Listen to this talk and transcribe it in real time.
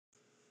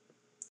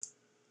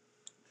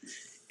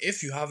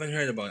If you haven't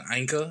heard about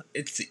Anchor,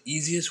 it's the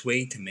easiest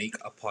way to make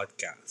a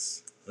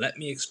podcast. Let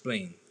me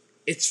explain.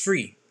 It's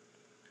free.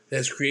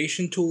 There's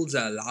creation tools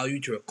that allow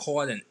you to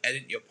record and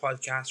edit your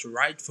podcast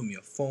right from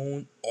your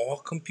phone or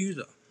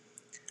computer.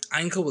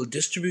 Anchor will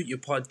distribute your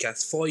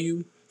podcast for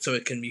you so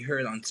it can be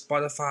heard on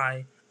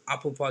Spotify,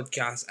 Apple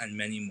Podcasts, and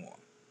many more.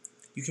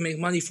 You can make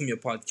money from your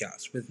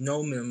podcast with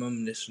no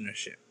minimum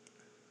listenership.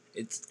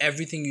 It's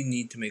everything you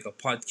need to make a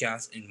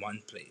podcast in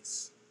one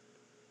place.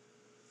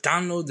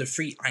 Download the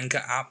free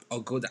Anchor app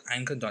or go to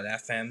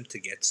anchor.fm to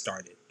get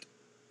started.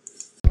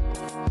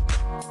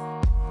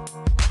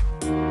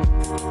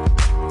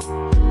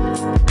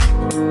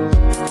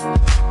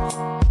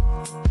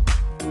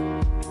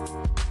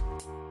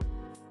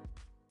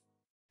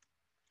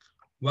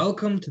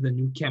 Welcome to the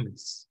new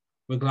Chemist.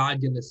 We're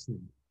glad you're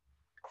listening.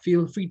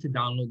 Feel free to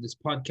download this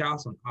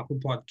podcast on Apple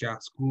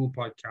Podcasts, Google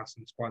Podcasts,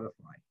 and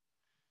Spotify.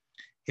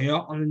 Here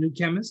on the new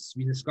Chemist,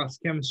 we discuss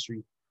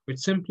chemistry, which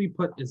simply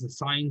put is the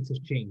science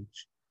of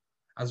change,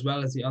 as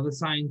well as the other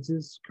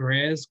sciences,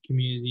 careers,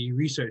 community,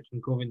 research,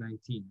 and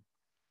COVID-19.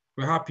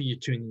 We're happy you're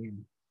tuning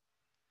in.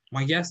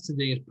 My guest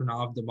today is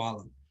Pranav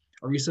Dorbala,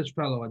 a research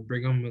fellow at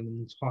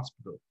Brigham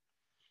Hospital.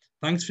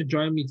 Thanks for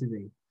joining me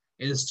today.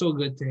 It is so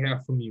good to hear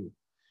from you.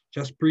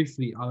 Just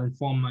briefly, I'll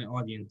inform my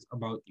audience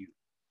about you.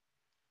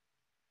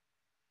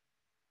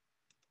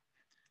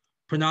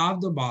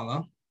 Pranav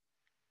Dorbala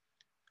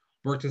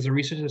worked as a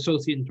research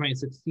associate in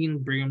 2016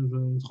 at Brigham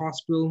Women's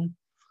Hospital.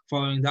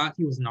 Following that,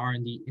 he was an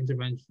R&D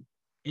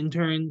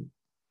intern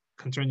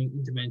concerning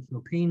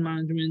interventional pain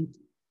management.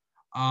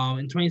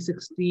 In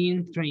 2016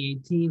 to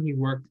 2018, he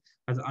worked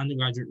as an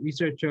undergraduate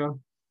researcher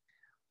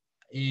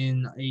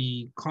in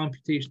a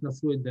computational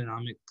fluid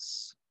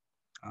dynamics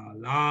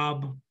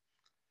lab.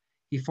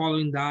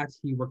 Following that,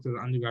 he worked as an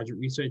undergraduate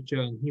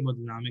researcher in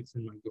hemodynamics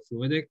and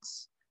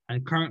microfluidics,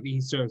 and currently he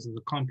serves as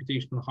a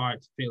computational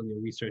heart failure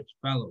research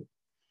fellow.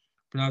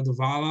 Pranav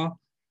Dorbala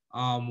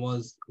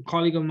was a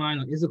colleague of mine,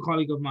 or is a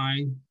colleague of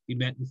mine. We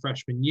met in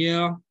freshman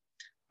year,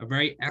 a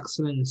very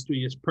excellent and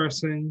studious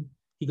person.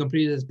 He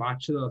completed his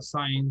Bachelor of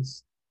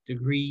Science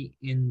degree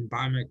in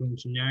biomedical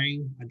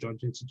engineering at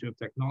Georgia Institute of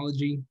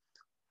Technology,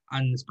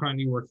 and is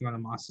currently working on a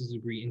master's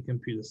degree in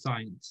computer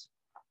science.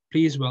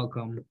 Please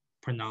welcome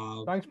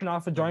Pranav. Thanks,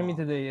 Pranav, for joining me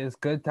today. It's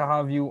good to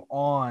have you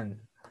on.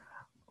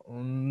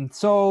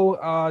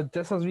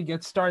 Just as we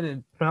get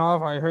started,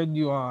 Pranav, I heard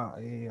you are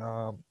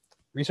a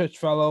research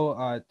fellow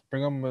at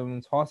Brigham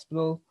Women's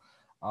Hospital.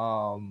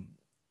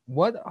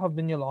 What have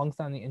been your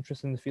longstanding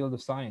interests in the field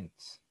of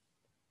science?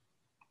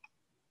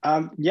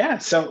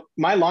 So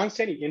my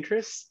longstanding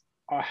interests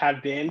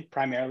have been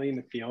primarily in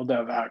the field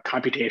of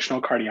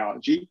computational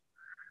cardiology,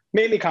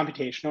 mainly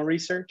computational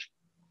research.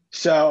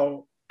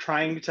 So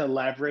trying to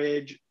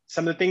leverage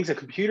some of the things a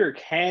computer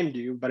can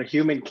do, but a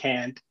human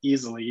can't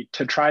easily,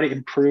 to try to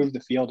improve the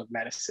field of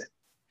medicine.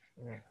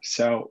 Yeah.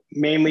 So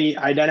mainly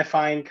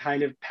identifying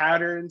kind of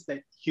patterns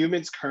that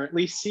humans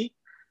currently see,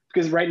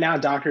 because right now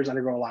doctors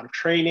undergo a lot of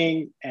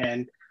training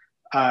and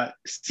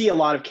see a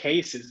lot of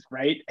cases,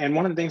 right? And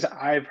one of the things that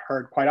I've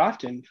heard quite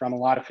often from a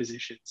lot of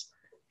physicians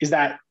is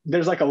that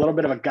there's like a little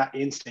bit of a gut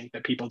instinct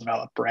that people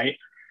develop, right?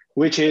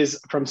 Which is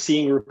from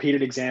seeing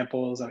repeated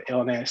examples of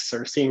illness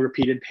or seeing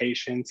repeated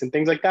patients and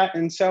things like that.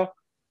 And so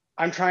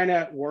I'm trying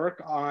to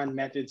work on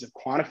methods of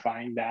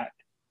quantifying that,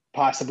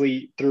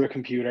 possibly through a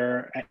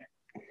computer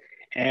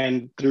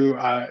and through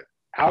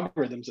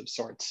algorithms of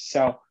sorts.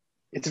 So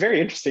it's a very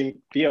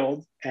interesting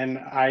field, and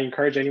I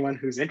encourage anyone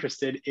who's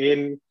interested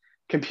in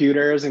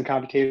computers and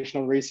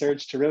computational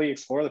research to really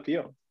explore the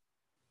field.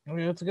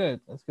 Okay, that's good.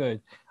 That's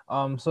good.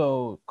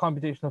 So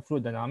computational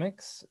fluid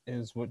dynamics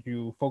is what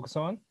you focus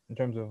on in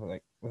terms of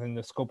like within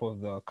the scope of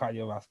the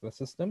cardiovascular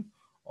system,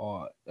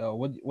 or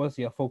what's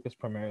your focus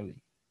primarily?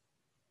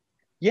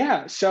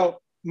 Yeah, so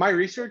my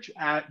research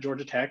at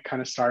Georgia Tech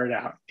kind of started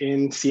out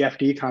in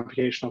CFD,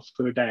 computational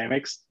fluid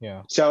dynamics.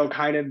 Yeah. So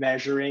kind of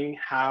measuring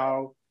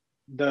how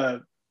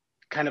the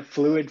kind of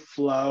fluid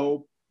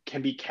flow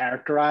can be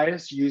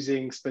characterized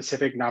using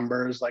specific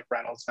numbers like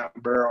Reynolds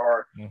number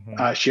or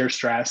shear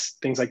stress,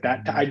 things like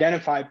that, to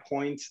identify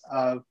points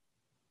of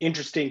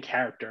interesting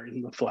character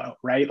in the flow,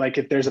 right? Like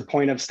if there's a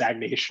point of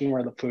stagnation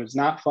where the fluid's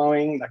not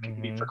flowing, that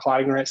can be for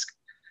clotting risk.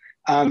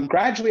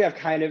 Gradually, I've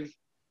kind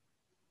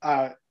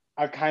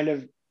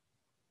of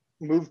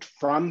moved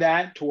from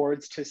that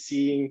towards to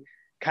seeing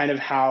kind of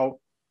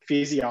how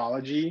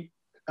physiology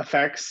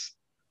affects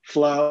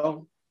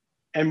flow,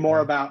 and more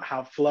about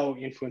how flow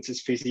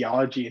influences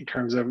physiology in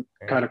terms of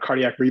kind of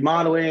cardiac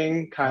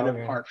remodeling, kind of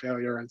heart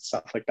failure and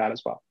stuff like that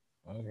as well.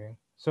 Okay.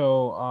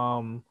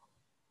 So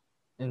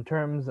in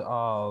terms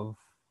of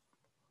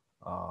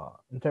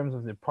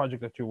the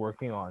project that you're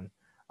working on,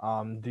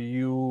 do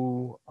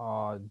you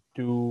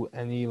do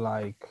any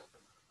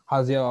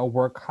has your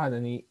work had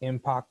any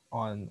impact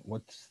on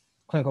what's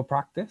clinical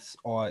practice,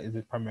 or is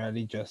it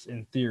primarily just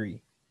in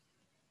theory?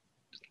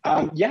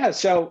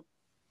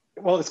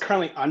 Well, it's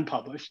currently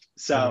unpublished,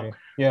 so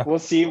we'll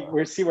see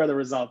where the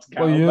results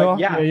go. Well, you don't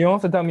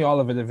have to tell me all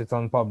of it if it's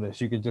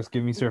unpublished. You could just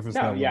give me surface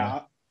level.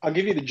 Yeah, I'll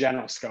give you the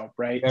general scope,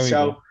 right? There we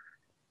So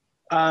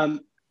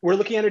we're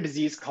looking at a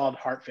disease called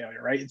heart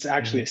failure, right? It's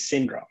actually a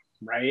syndrome,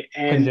 right?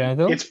 And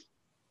Congenital?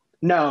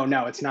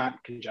 no, it's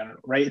not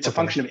congenital, right? It's a Okay.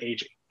 function of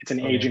aging. It's an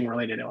Okay. aging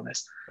related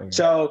illness. Okay.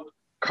 So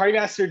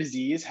cardiovascular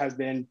disease has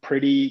been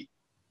pretty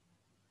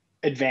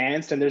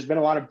advanced, and there's been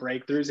a lot of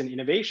breakthroughs and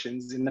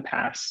innovations in the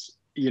past,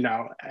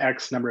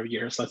 X number of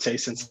years, let's say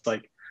since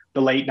like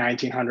the late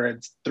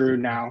 1900s through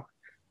now,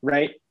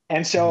 right?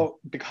 And so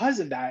because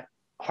of that,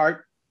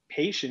 heart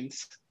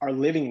patients are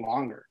living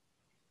longer,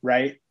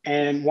 right?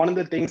 And one of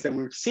the things that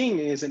we're seeing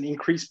is an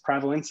increased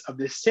prevalence of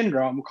this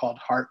syndrome called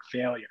heart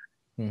failure,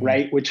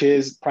 right? Which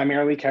is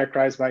primarily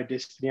characterized by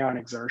dyspnea on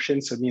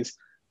exertion. So it means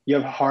you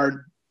have a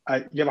hard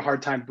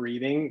time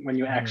breathing. When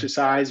you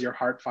exercise, your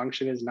heart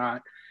function is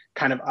not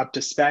kind of up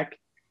to spec.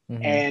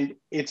 And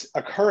it's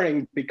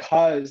occurring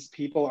because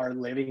people are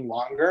living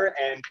longer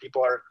and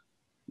people are,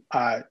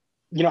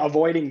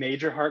 avoiding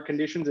major heart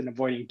conditions and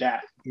avoiding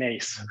death,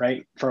 MACE,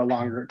 right? For a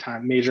longer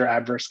time, major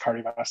adverse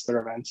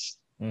cardiovascular events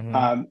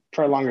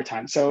for a longer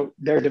time. So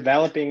they're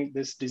developing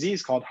this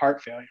disease called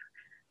heart failure.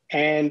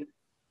 And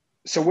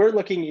so we're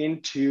looking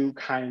into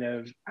kind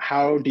of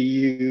how do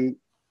you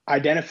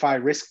identify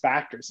risk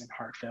factors in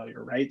heart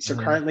failure, right? So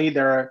currently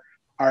there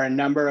are a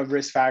number of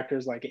risk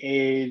factors like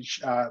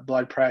age,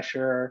 blood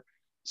pressure,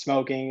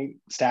 smoking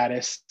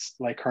status,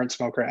 like current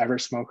smoker, ever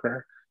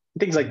smoker,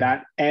 things like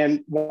that.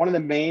 And one of the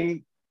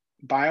main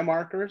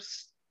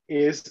biomarkers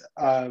is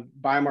a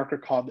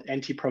biomarker called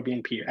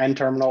NT-proBNP,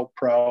 N-terminal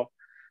pro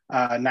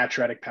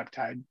natriuretic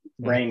peptide,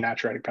 brain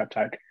natriuretic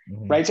peptide,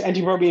 right? So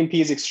NT-proBNP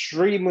is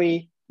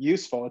extremely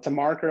useful. It's a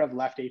marker of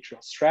left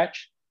atrial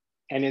stretch,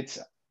 and it's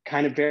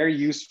kind of very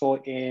useful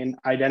in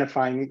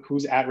identifying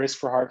who's at risk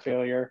for heart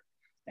failure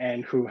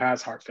and who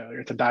has heart failure.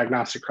 It's a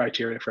diagnostic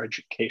criteria for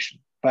education.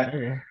 But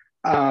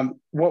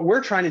what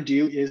we're trying to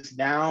do is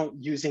now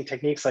using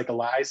techniques like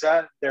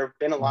ELISA, there have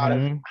been a lot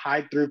of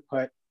high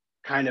throughput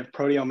kind of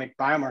proteomic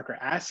biomarker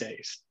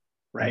assays,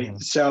 right?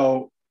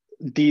 So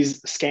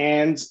these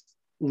scans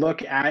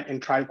look at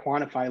and try to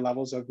quantify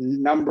levels of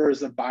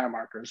numbers of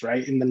biomarkers,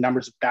 right? In the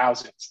numbers of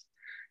thousands.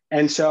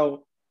 And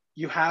so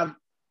you have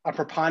a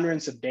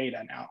preponderance of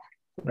data now,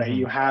 right?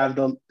 You have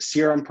the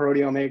serum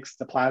proteomics,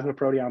 the plasma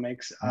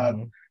proteomics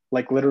of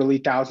like literally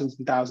thousands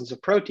and thousands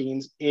of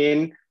proteins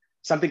in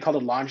something called a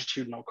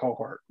longitudinal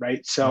cohort,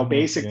 right? So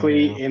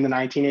basically in the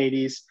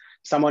 1980s,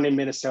 someone in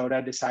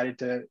Minnesota decided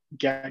to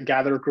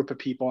gather a group of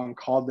people and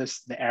called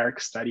this the ERIC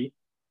study.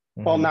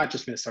 Well, not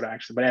just Minnesota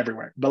actually, but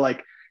everywhere. But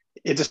like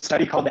it's a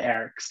study called the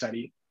ERIC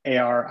study,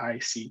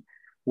 ARIC,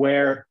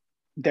 where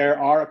there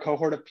are a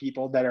cohort of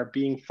people that are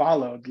being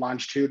followed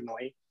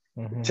longitudinally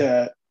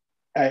to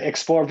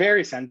explore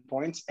various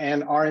endpoints,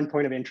 and our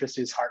endpoint of interest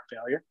is heart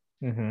failure.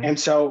 And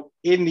so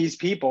in these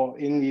people,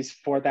 in these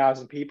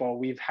 4,000 people,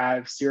 we've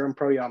had serum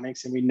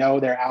proteomics and we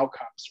know their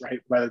outcomes, right?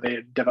 Whether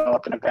they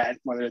develop an event,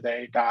 whether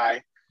they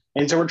die.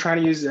 And so we're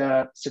trying to use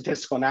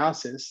statistical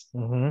analysis,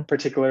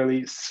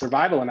 particularly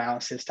survival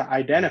analysis, to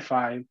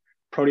identify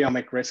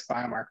proteomic risk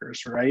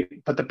biomarkers, right?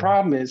 But the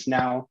problem is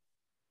now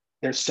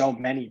there's so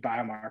many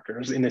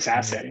biomarkers in this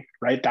assay,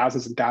 right?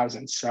 Thousands and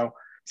thousands. So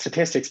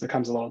statistics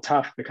becomes a little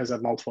tough because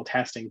of multiple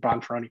testing,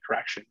 Bonferroni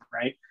correction,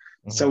 right?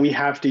 So we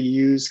have to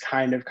use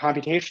kind of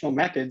computational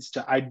methods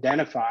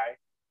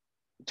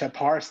to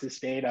parse this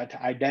data,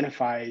 to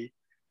identify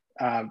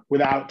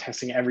without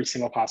testing every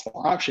single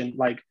possible option,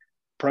 like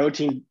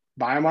protein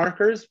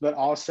biomarkers, but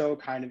also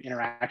kind of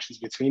interactions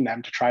between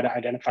them to try to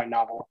identify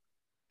novel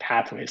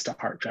pathways to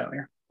heart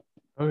failure.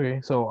 Okay,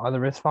 so are the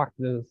risk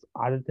factors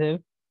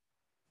additive?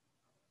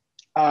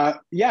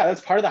 Yeah,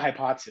 that's part of the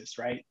hypothesis,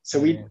 right? So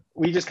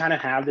we just kind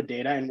of have the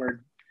data and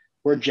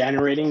we're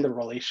generating the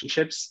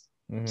relationships.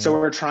 So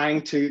we're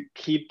trying to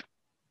keep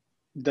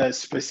the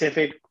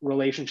specific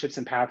relationships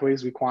and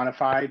pathways we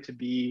quantify to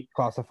be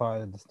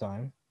Classified at this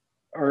time.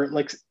 Or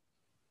like,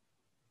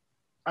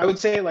 I would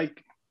say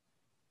like,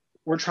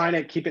 we're trying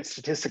to keep it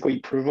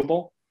statistically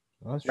provable,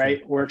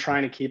 right? We're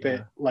trying to keep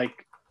it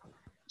like,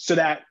 so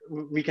that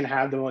we can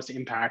have the most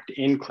impact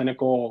in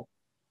clinical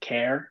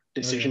care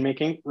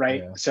decision-making,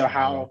 right?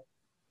 So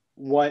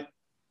what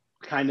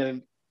kind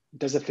of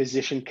does a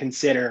physician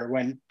consider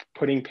when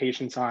putting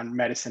patients on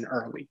medicine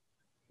early,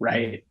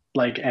 right?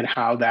 Like, and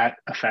how that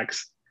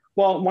affects,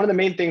 well, one of the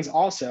main things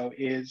also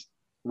is,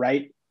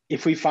 right,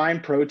 if we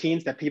find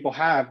proteins that people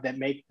have that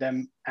make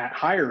them at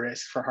higher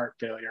risk for heart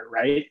failure,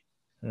 right?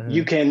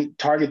 You can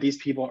target these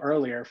people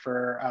earlier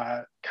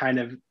for kind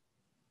of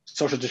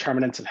social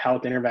determinants of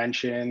health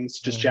interventions,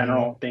 just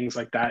general things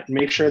like that, and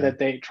make sure that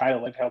they try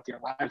to live healthier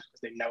lives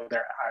because they know they're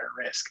at higher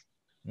risk.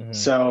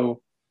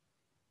 So,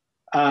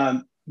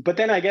 but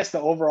then I guess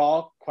the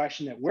overall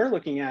question that we're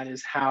looking at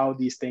is how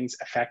these things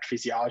affect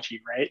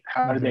physiology, right?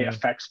 How do they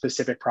affect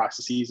specific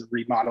processes of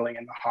remodeling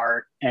in the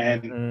heart,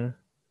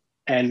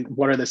 and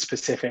what are the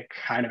specific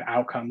kind of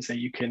outcomes that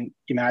you can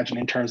imagine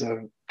in terms of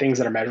things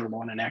that are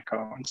measurable in an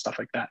echo and stuff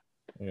like that?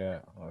 Yeah,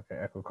 okay,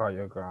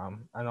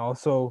 echocardiogram. And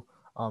also,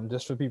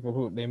 just for people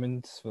who,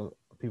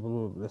 people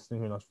who are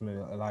listening who are not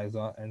familiar,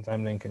 ELISA,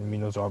 enzyme link, and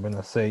immunosorbent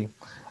assay.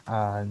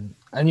 And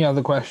any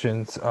other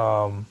questions? There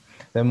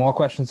are more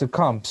questions to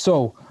come.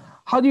 So,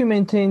 how do you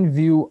maintain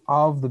view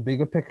of the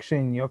bigger picture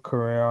in your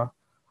career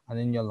and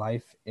in your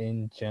life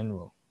in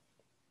general?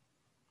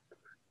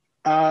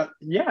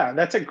 Yeah,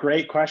 that's a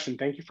great question.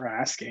 Thank you for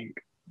asking.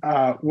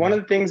 One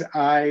of the things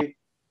I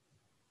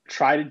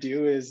try to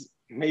do is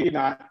maybe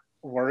not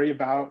worry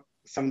about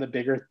some of the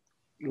bigger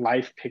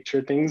life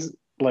picture things.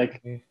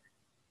 Like,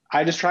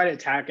 I just try to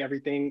attack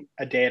everything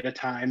a day at a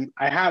time.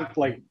 I have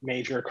like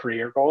major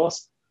career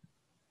goals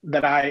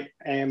that I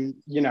am,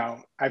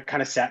 I've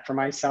kind of set for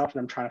myself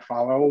and I'm trying to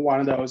follow. One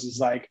of those is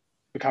like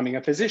becoming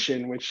a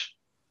physician, which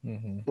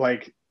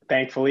like,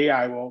 thankfully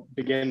I will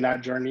begin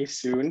that journey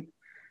soon.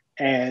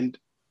 And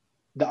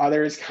the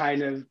other is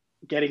kind of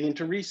getting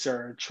into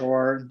research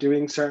or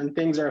doing certain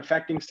things or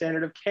affecting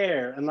standard of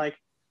care. And like,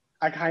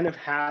 I kind of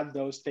have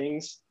those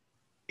things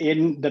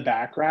in the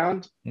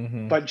background,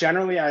 but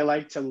generally I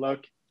like to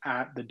look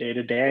at the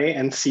day-to-day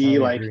and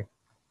see I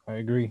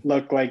agree.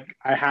 Look, like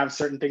I have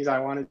certain things I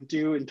want to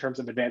do in terms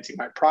of advancing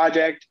my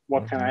project.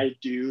 What can I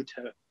do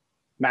to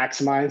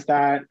maximize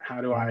that?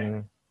 How do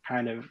I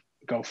kind of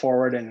go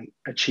forward and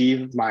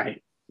achieve my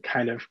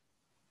kind of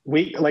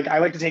week? Like I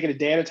like to take it a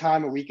day at a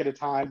time, a week at a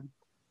time,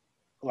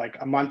 like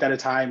a month at a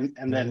time.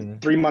 And then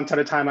 3 months at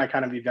a time, I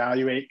kind of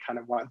evaluate kind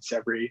of once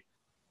every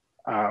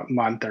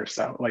month or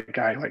so.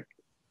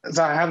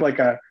 So I have like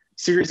a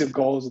series of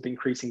goals with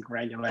increasing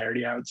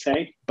granularity, I would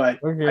say, but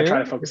I try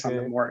to focus on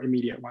the more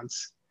immediate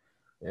ones.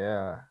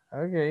 Yeah.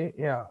 Okay.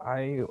 Yeah.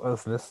 I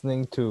was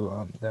listening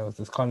to there was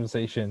this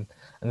conversation,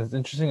 and it's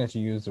interesting that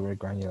you use the word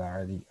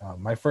granularity.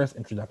 My first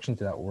introduction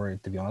to that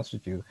word, to be honest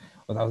with you,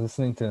 was I was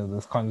listening to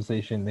this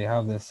conversation. They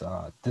have this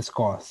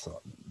discourse,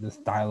 this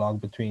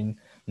dialogue between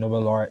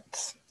Nobel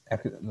laureates,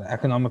 the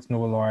economics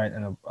Nobel laureate,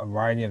 and a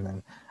variety of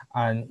them.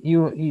 And I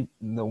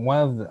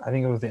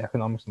think it was the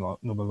economics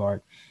Nobel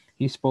laureate.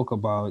 He spoke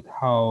about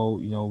how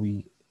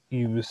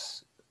he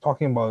was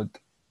talking about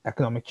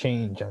economic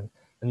change and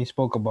he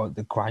spoke about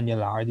the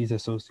granularities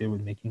associated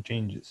with making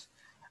changes.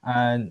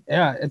 And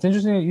yeah, it's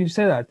interesting that you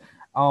say that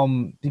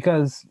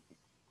because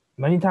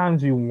many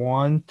times we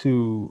want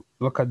to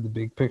look at the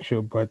big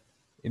picture, but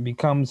it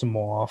becomes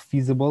more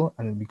feasible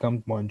and it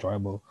becomes more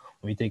enjoyable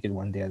when we take it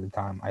one day at a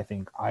time. I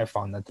think I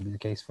found that to be the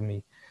case for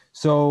me.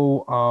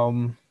 So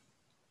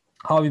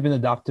how have you been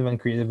adaptive and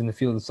creative in the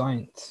field of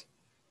science?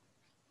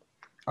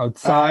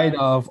 Outside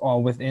of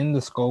or within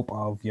the scope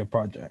of your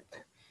project?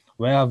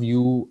 Where have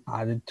you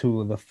added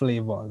to the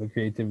flavor, the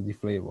creativity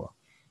flavor?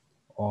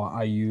 Or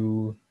are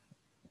you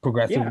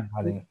progressively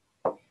adding?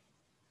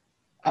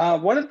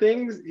 One of the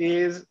things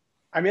is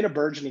I'm in a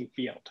burgeoning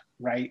field,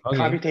 right? Okay.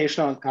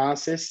 Computational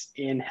analysis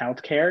in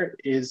healthcare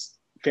is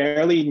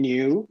fairly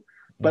new,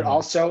 but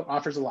also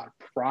offers a lot of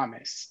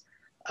promise,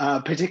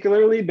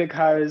 particularly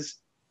because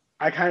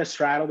I kind of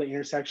straddle the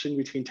intersection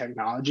between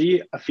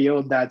technology, a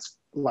field that's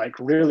like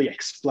really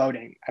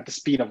exploding at the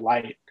speed of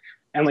light.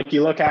 And like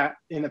you look at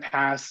in the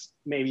past,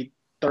 maybe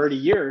 30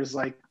 years,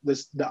 like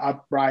the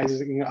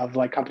uprising of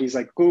like companies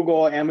like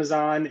Google,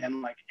 Amazon,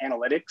 and like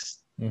analytics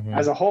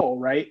as a whole,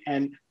 right?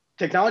 And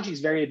technology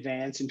is very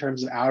advanced in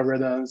terms of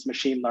algorithms,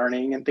 machine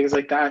learning, and things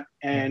like that.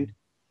 And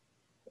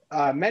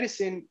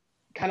medicine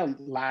kind of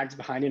lags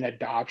behind in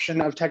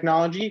adoption of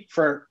technology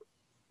for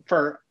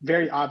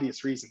very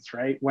obvious reasons,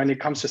 right? When it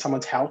comes to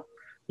someone's health,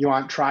 you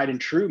want tried and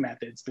true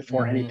methods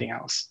before anything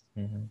else.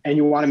 And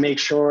you want to make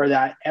sure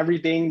that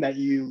everything that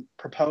you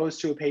propose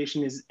to a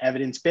patient is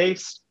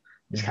evidence-based,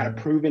 it's kind of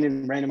proven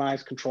in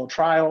randomized controlled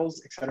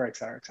trials, et cetera,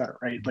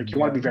 right? Like you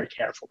want to be very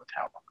careful with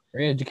how.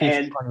 Very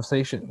educational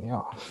conversation,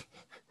 yeah.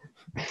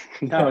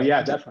 No,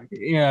 yeah, definitely.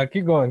 Yeah,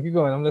 keep going,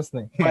 I'm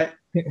listening. But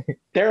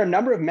there are a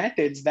number of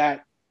methods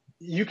that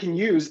you can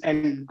use,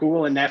 and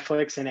Google and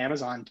Netflix and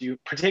Amazon do,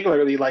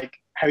 particularly like,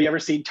 have you ever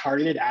seen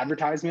targeted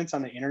advertisements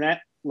on the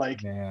internet?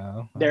 Like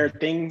there are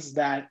things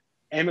that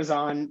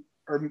Amazon,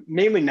 or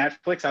mainly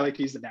Netflix, I like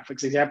to use the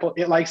Netflix example,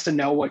 it likes to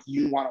know what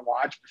you want to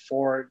watch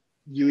before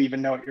you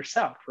even know it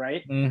yourself,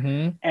 right?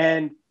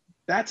 And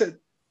that's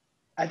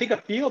I think a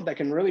field that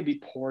can really be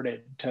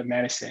ported to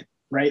medicine,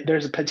 right?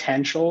 There's a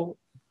potential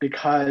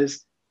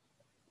because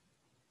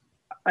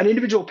an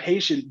individual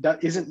patient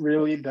that isn't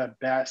really the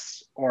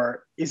best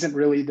or isn't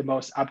really the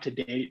most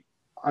up-to-date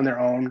on their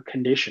own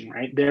condition,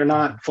 right? They're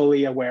not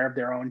fully aware of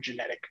their own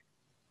genetic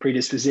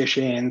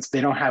predispositions.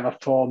 They don't have a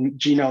full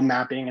genome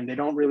mapping and they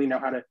don't really know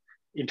how to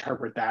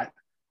interpret that.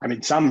 I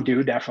mean, some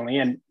do definitely,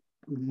 and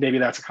maybe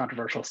that's a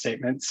controversial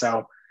statement.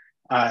 So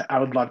I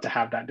would love to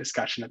have that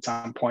discussion at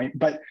some point,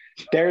 but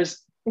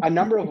there's a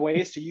number of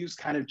ways to use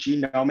kind of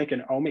genomic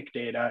and omic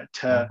data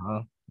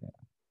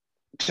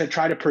to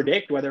try to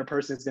predict whether a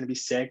person is going to be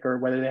sick or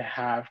whether they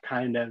have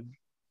kind of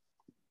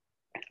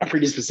a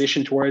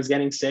predisposition towards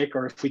getting sick,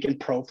 or if we can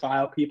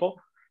profile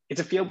people. It's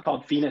a field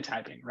called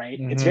phenotyping, right?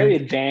 It's very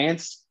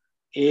advanced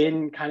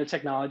in kind of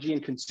technology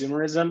and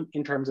consumerism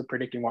in terms of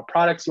predicting what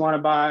products you want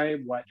to buy,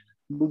 what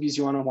movies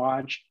you want to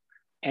watch.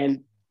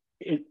 And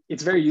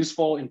it's very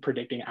useful in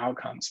predicting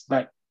outcomes.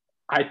 But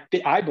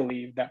I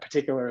believe that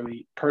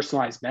particularly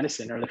personalized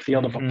medicine, or the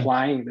field of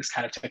applying this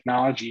kind of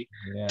technology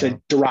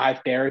to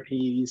derive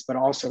therapies, but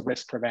also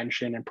risk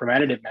prevention and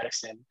preventative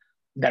medicine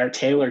that are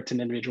tailored to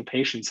individual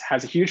patients,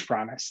 has a huge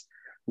promise,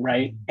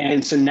 right?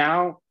 And so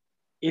now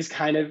is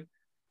kind of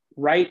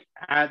right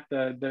at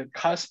the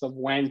cusp of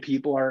when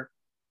people are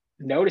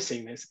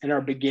noticing this and are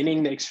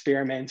beginning the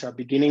experiments, are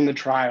beginning the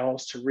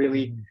trials to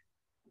really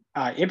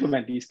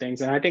implement these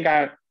things. And I think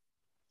I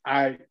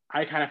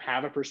kind of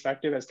have a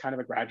perspective as kind of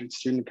a graduate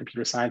student in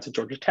computer science at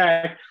Georgia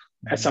Tech,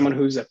 as someone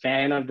who's a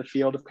fan of the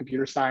field of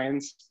computer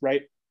science,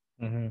 right?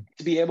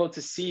 To be able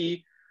to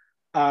see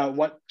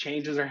what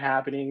changes are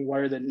happening,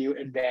 what are the new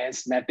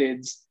advanced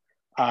methods,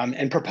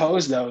 and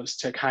propose those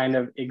to kind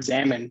of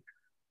examine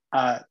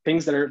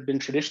things that have been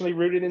traditionally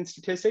rooted in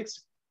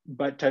statistics,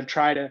 but to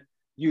try to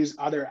use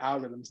other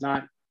algorithms.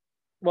 Not,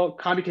 well,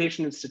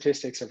 computation and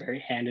statistics are very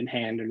hand in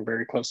hand and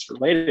very closely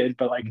related,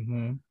 but like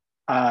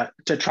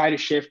to try to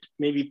shift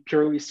maybe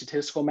purely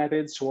statistical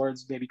methods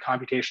towards maybe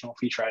computational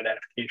feature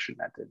identification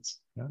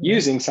methods,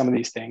 using some of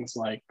these things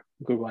like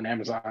Google and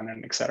Amazon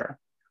and et cetera.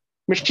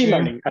 Machine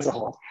learning as a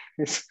whole.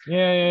 I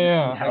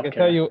can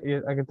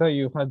tell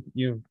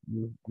you've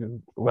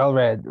well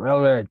read.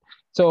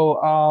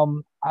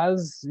 So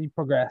as you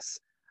progress,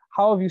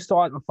 how have you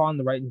started and found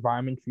the right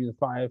environment for you to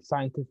thrive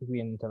scientifically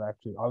and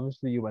intellectually?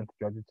 Obviously, you went to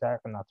Georgia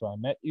Tech, and that's where I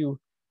met you.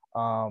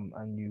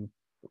 And you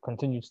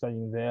continued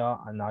studying there,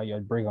 and now you're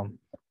at Brigham.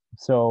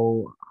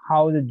 So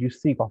how did you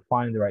seek or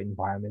find the right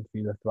environment for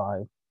you to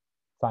thrive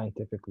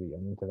scientifically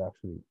and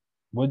intellectually?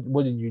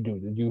 What did you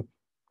do?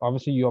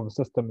 Obviously you have a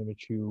system in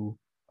which you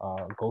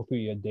go through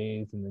your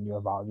days and then you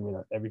evaluate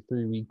it every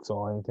 3 weeks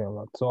or anything of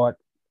that sort.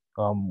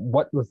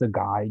 What was the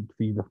guide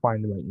for you to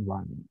find the right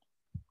environment?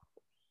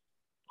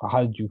 Or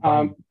how did you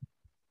find it?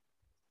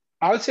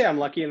 I would say I'm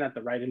lucky in that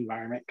the right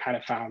environment kind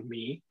of found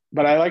me,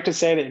 but I like to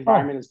say the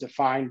environment is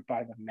defined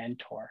by the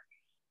mentor.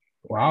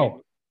 Wow.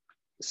 Right?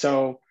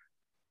 So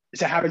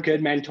to have a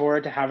good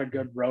mentor, to have a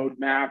good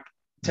roadmap,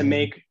 to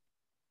make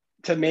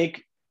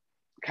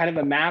kind of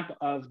a map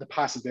of the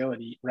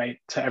possibility, right?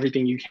 To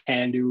everything you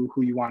can do,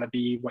 who you want to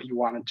be, what you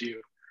want to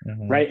do,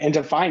 right? And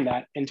to find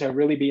that and to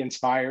really be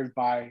inspired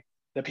by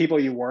the people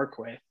you work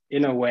with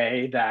in a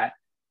way that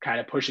kind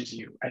of pushes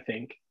you, I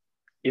think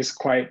is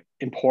quite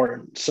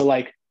important. So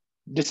like,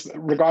 just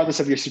regardless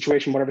of your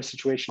situation, whatever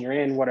situation you're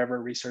in,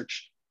 whatever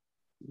research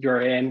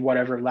you're in,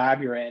 whatever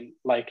lab you're in,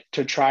 like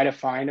to try to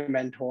find a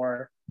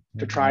mentor,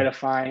 to try to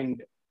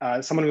find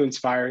someone who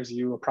inspires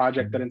you, a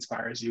project that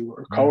inspires you,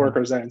 or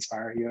coworkers that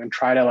inspire you, and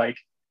try to like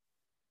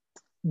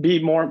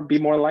be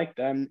more like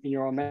them in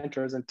your own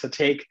mentors, and to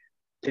take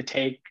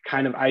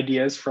kind of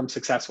ideas from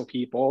successful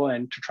people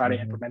and to try to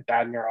implement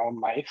that in your own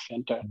life,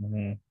 and to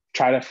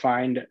try to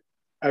find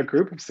a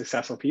group of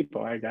successful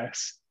people, I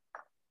guess.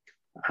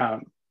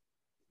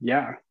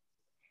 Yeah,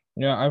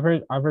 I've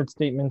heard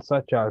statements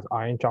such as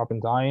iron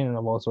sharpens iron, and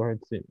I've also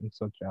heard statements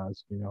such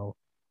as,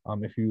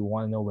 if you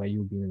want to know where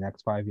you'll be in the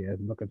next 5 years,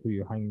 look at who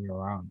you're hanging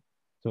around.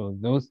 So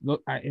it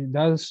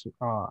does,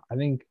 I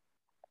think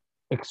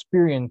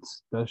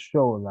experience does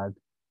show that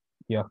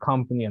your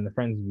company and the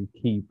friends you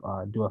keep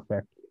do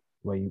affect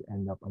where you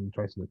end up and the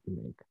choices that you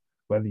make,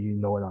 whether you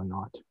know it or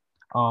not.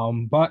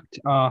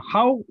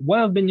 What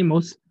have been your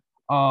most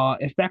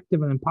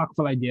effective and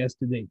impactful ideas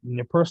to date in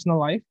your personal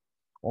life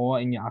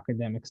or in your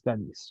academic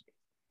studies,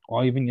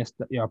 or even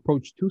your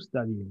approach to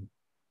studying?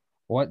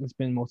 What has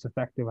been most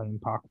effective and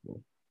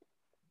impactful?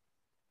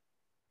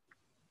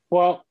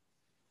 Well,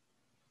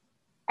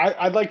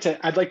 I'd like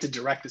to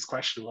direct this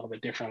question a little bit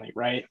differently,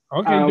 right?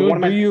 Okay,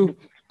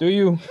 do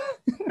you?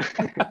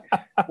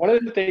 One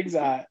of the things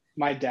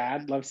my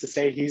dad loves to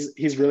say,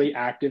 he's really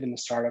active in the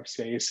startup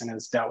space and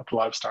has dealt with a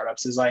lot of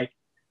startups, is like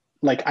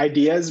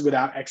ideas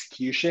without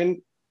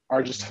execution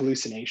are just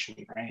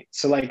hallucination, right?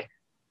 So like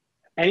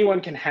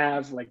anyone can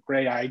have like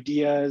great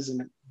ideas,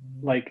 and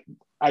like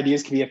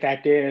ideas can be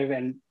effective,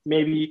 and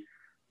maybe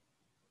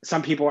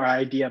some people are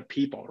idea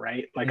people,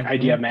 right? Like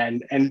idea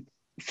men. And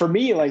for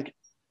me, like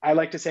I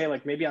like to say,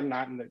 like maybe I'm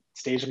not in the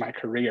stage of my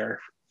career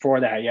for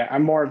that yet.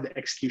 I'm more of the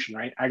execution,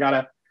 right? I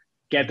gotta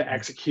get the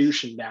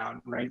execution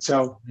down, right?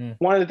 So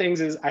one of the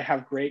things is I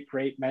have great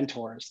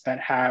mentors that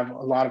have a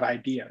lot of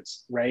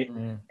ideas, right?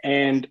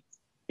 And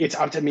it's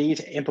up to me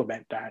to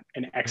implement that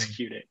and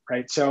execute it,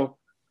 right? So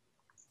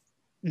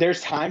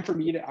there's time for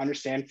me to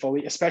understand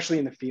fully, especially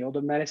in the field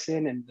of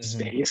medicine and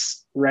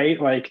space, right?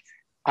 Like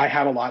I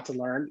have a lot to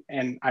learn,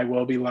 and I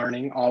will be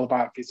learning all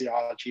about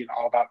physiology and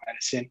all about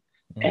medicine.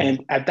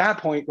 And at that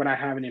point, when I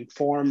have an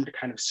informed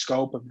kind of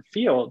scope of the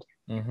field,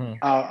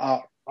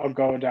 I'll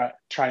go to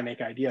try to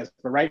make ideas.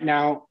 But right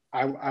now,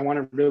 I want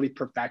to really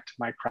perfect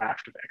my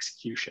craft of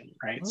execution,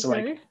 right? Okay. So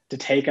like to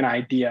take an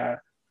idea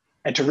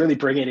and to really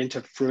bring it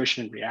into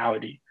fruition and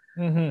reality.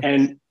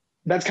 And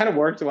that's kind of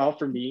worked well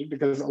for me,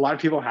 because a lot of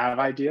people have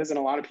ideas, and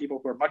a lot of people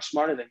who are much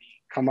smarter than me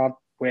come up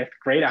with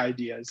great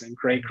ideas and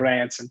great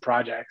grants and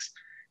projects.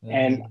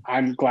 And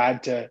I'm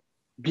glad to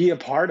be a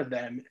part of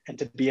them and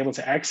to be able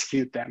to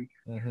execute them.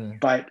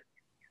 But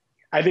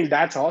I think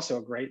that's also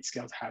a great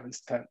skill to have,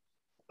 is to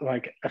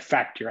like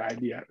affect your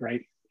idea,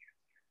 right?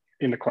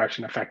 In the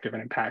question, effective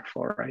and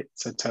impactful, right?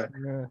 So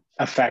to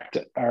affect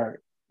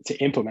or to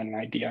implement an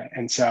idea.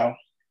 And so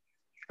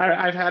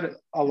I've had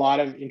a lot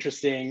of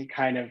interesting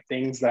kind of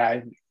things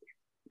that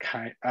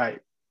I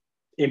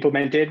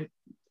implemented.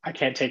 I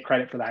can't take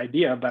credit for the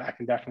idea, but I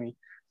can definitely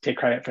take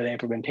credit for the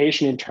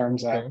implementation in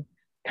terms of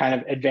kind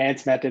of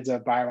advanced methods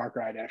of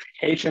biomarker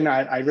identification.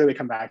 I really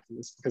come back to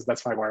this because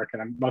that's my work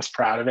and I'm most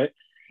proud of it.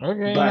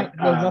 Okay, but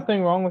there's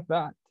nothing wrong with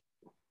that.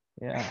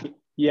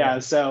 Yeah.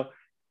 So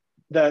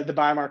the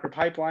biomarker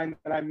pipeline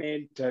that I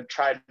made to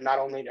try not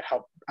only to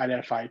help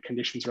identify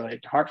conditions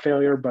related to heart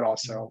failure, but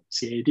also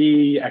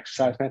CAD,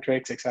 exercise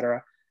metrics, et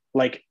cetera,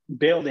 like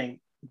building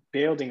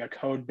a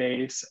code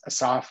base, a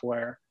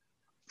software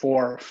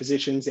for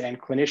physicians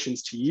and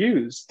clinicians to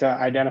use to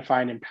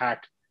identify and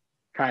impact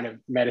kind of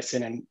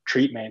medicine and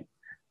treatment,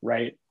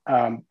 right?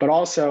 But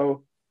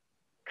also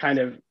kind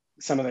of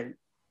some of the,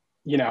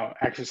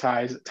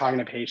 exercise, talking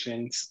to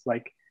patients,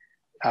 like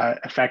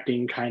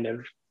affecting kind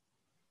of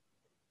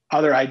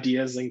other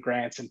ideas and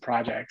grants and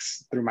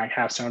projects through my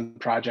capstone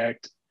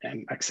project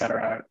and et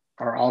cetera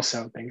are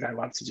also things I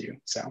love to do.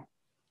 So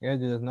yeah,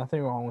 there's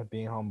nothing wrong with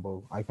being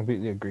humble. I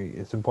completely agree.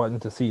 It's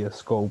important to see your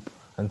scope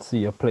and see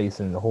your place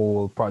in the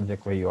whole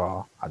project where you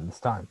are at this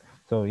time.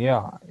 So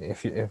yeah,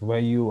 if where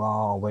you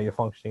are, where you're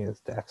functioning is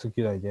to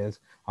execute ideas,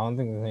 I don't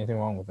think there's anything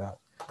wrong with that.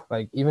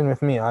 Like even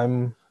with me,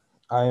 I'm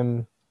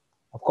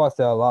of course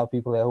there are a lot of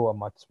people there who are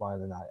much smarter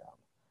than I am,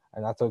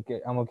 and that's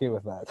okay. I'm okay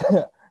with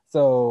that.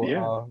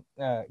 So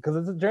because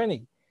it's a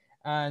journey,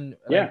 and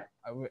like,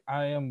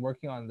 I am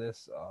working on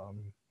this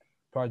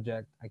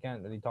project. I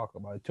can't really talk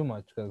about it too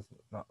much because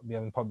we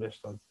haven't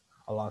published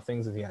a lot of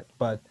things yet.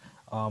 But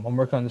I'm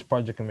working on this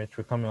project in which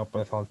we're coming up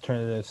with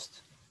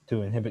alternatives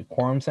to inhibit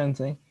quorum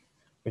sensing,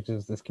 which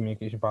is this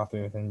communication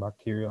pathway within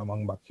bacteria,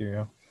 among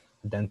bacteria,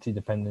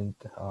 density-dependent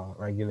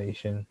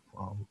regulation,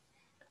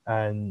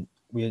 and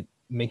we're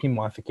making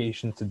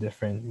modifications to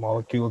different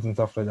molecules and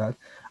stuff like that.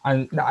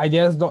 And the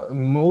idea is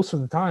most of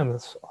the time,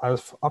 as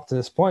up to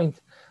this point,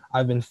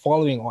 I've been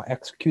following or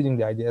executing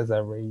the ideas that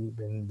have already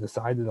been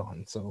decided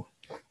on. So,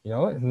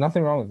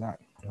 nothing wrong with that.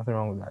 Nothing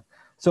wrong with that.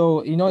 So,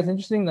 it's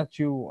interesting that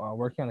you are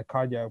working on a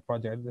cardiac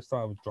project. I just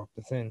thought I would drop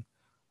this in.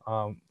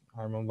 I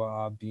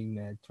remember being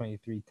in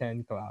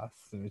 2310 class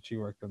in which you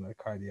worked on the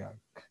cardiac,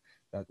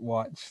 that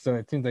watch. So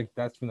it seems like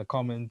that's been a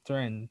common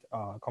trend,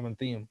 common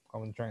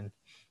trend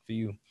for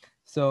you.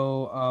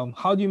 So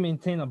how do you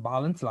maintain a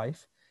balanced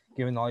life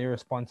given all your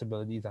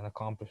responsibilities and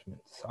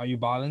accomplishments? Are you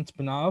balanced,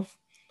 Pranav?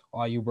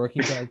 Or are you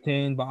working to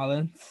attain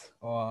balance?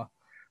 Or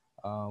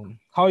how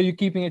are you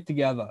keeping it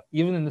together,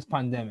 even in this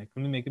pandemic?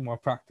 Let me make it more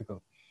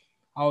practical.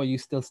 How are you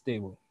still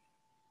stable?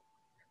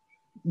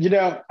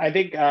 I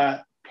think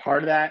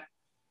part of that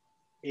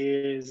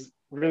is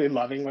really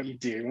loving what you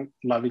do,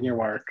 loving your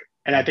work.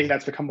 And I think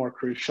that's become more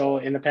crucial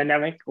in the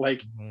pandemic.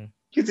 Like you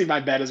can see my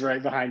bed is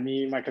right behind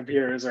me, my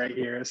computer is right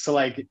here. So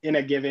like in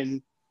a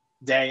given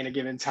day, in a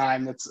given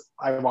time,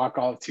 I walk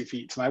all 2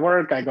 feet to my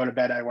work, I go to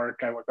bed, I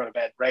work, go to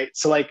bed, right?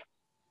 So like,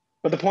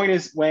 but the point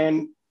is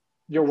when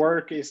your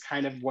work is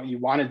kind of what you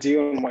want to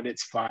do and when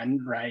it's fun,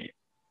 right?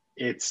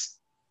 It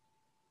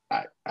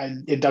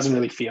doesn't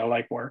really feel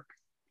like work.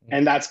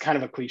 And that's kind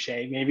of a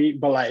cliche maybe,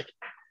 but like,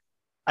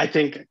 I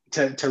think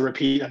to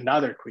repeat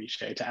another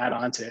cliche to add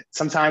on to it,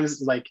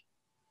 sometimes like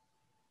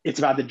it's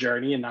about the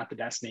journey and not the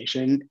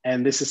destination.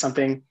 And this is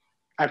something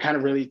I've kind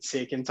of really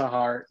taken to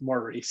heart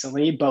more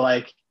recently, but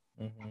like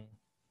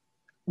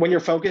when you're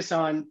focused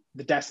on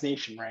the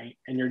destination, right?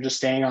 And you're just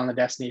staying on the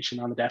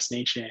destination,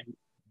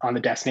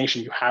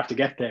 you have to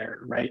get there,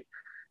 right?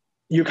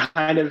 You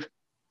kind of,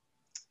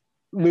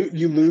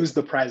 you lose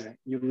the present.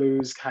 You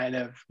lose kind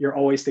of, you're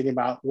always thinking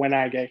about when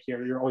I get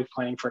here, you're always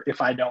planning for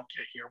if I don't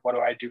get here, what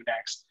do I do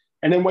next?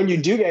 And then when you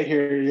do get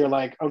here, you're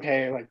like,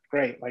 okay, like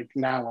great, like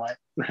now what,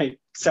 right?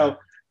 So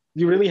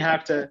you really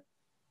have to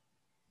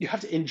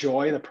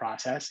enjoy the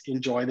process,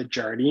 enjoy the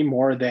journey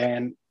more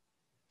than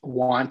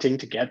wanting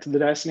to get to the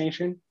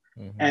destination.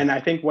 And I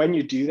think when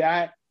you do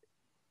that,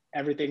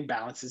 everything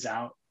balances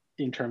out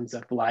in terms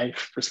of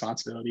life,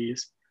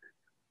 responsibilities.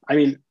 I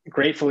mean,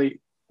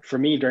 gratefully for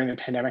me during the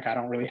pandemic, I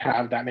don't really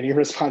have that many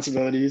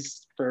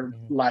responsibilities for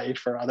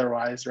life or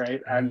otherwise,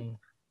 right? I'm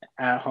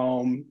at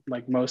home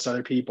like most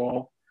other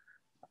people,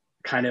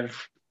 kind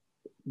of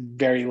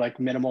very like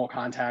minimal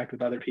contact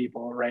with other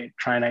people, right?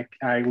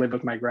 I live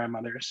with my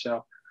grandmother,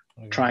 so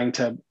trying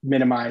to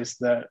minimize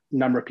the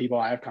number of people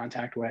I have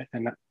contact with.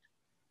 And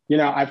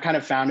I've kind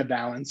of found a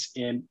balance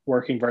in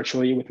working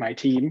virtually with my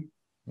team.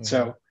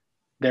 So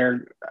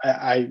they're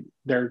a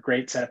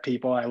great set of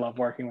people. I love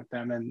working with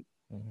them, and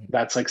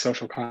that's like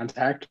social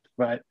contact.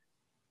 But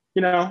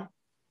when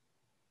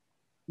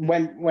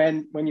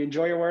you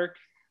enjoy your work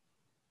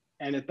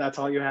and if that's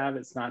all you have,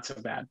 it's not so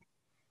bad.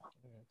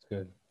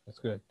 That's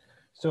good.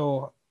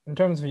 So in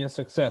terms of your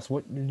success,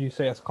 what did you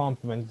say has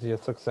complemented your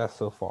success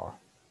so far?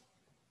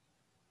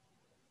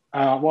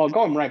 Well,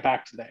 going right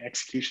back to the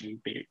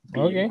execution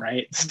being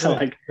right. So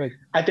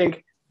I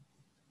think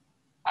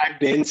I've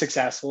been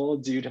successful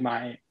due to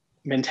my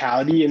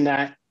mentality in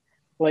that,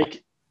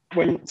 like,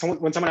 when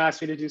someone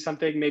asks me to do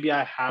something, maybe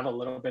I have a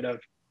little bit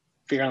of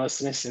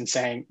fearlessness in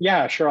saying,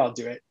 yeah, sure, I'll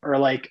do it. Or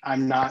like,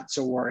 I'm not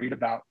so worried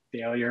about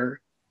failure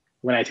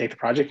when I take the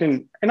project.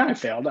 And I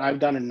failed. I've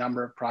done a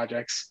number of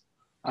projects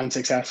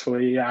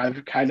unsuccessfully.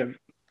 I've kind of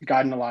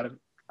gotten a lot of,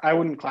 I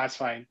wouldn't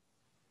classify,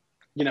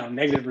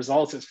 negative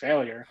results as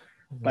failure.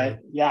 But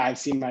yeah, I've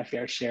seen my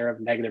fair share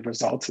of negative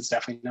results. It's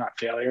definitely not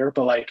failure,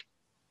 but like,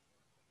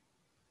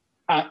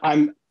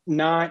 I'm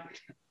not,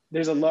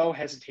 there's a low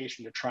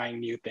hesitation to trying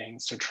new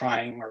things, to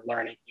trying or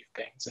learning new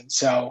things. And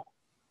so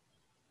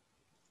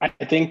I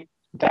think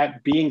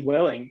that being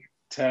willing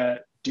to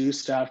do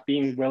stuff,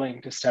 being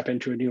willing to step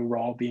into a new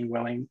role, being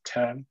willing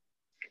to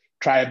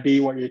try to be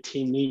what your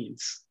team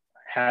needs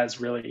has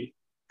really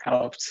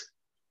helped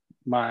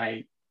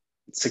my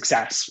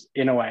success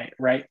in a way,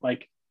 right?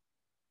 Like,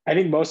 I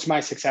think most of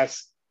my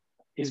success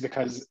is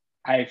because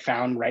I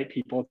found right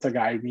people to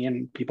guide me,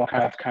 and people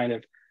have kind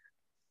of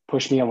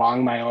pushed me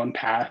along my own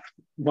path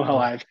while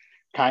I've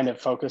kind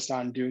of focused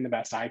on doing the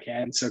best I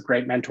can. So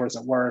great mentors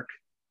at work,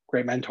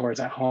 great mentors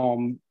at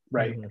home,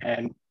 right?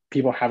 And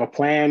people have a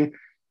plan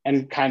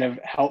and kind of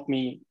help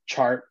me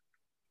chart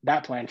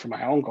that plan for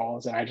my own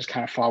goals. And I just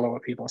kind of follow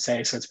what people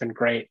say. So it's been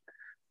great.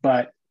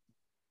 But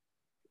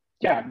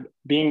yeah,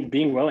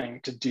 being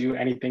willing to do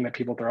anything that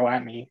people throw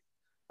at me,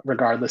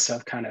 regardless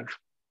of kind of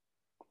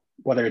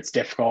whether it's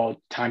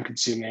difficult, time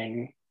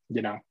consuming,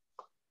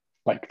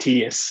 like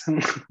tedious.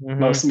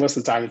 Most of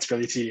the time it's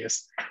really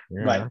tedious.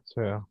 Yeah, but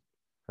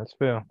that's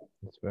fair.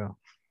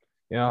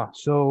 Yeah.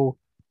 So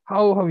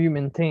how have you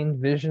maintained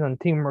vision and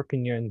teamwork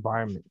in your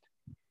environment?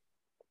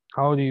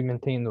 How do you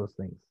maintain those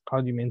things?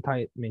 How do you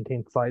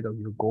maintain sight of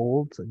your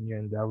goals and your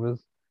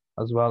endeavors,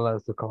 as well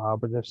as the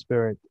collaborative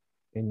spirit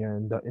in your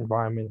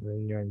environment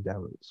and in your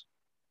endeavors?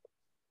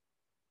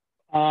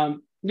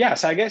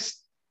 So I guess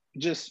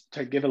just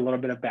to give a little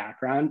bit of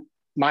background,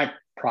 my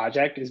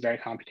project is very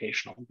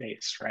computational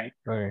based, right?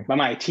 Okay. But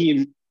my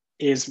team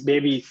is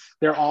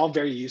they're all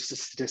very used to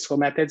statistical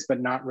methods, but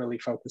not really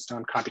focused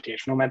on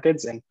computational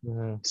methods. And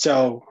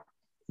so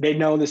they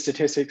know the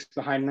statistics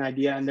behind an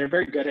idea, and they're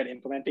very good at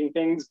implementing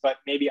things, but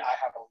maybe I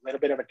have a little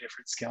bit of a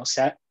different skill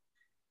set.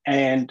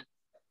 And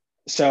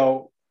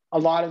so a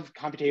lot of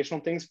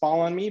computational things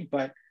fall on me,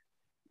 but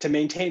to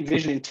maintain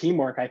vision and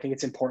teamwork, I think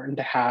it's important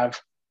to have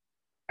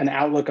an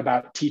outlook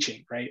about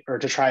teaching, right? Or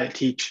to try to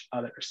teach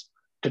others,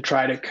 to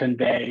try to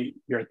convey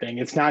your thing.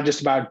 It's not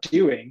just about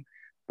doing,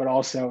 but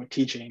also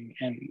teaching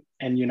and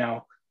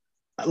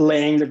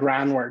laying the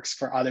groundworks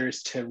for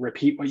others to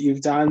repeat what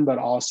you've done, but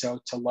also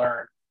to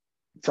learn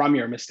from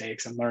your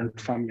mistakes and learn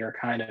from your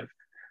kind of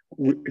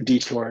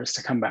detours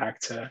to come back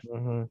to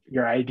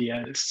your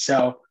ideas.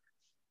 So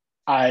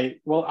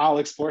I'll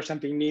explore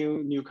something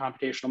new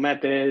computational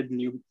method,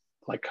 new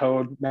like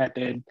code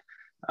method,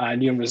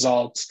 new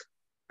results.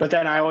 But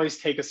then I always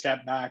take a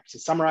step back to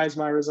summarize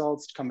my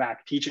results, to come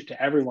back, teach it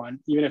to everyone,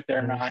 even if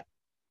they're not,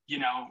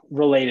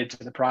 related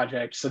to the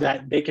project, so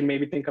that they can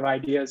maybe think of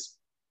ideas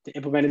to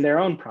implement in their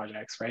own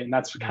projects, right? And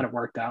that's kind of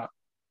worked out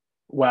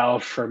well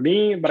for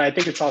me, but I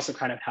think it's also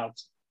kind of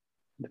helped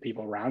the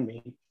people around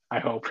me, I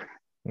hope.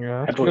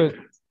 Yeah, that's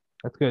good.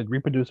 That's good.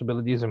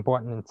 Reproducibility is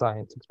important in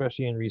science,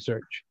 especially in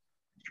research.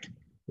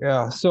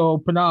 Yeah. So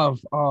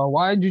Pranav,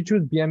 why did you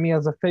choose BME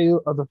as a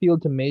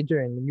field to major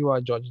in? You are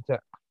Georgia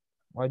Tech.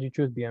 Why did you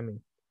choose BME?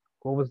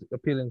 What was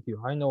appealing to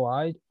you? I know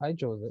I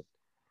chose it.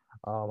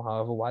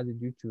 However, why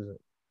did you choose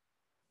it?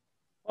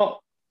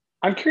 Well,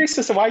 I'm curious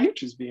as to why you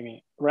choose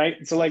BME, right?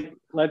 So like,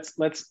 let's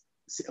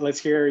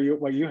hear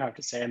what you have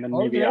to say, and then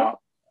maybe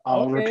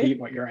I'll repeat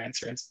what your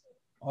answer is.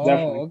 Oh,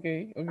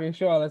 definitely. Okay,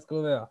 sure. Let's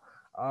go there.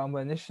 But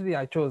initially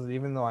I chose it,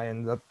 even though I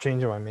ended up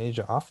changing my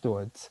major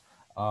afterwards.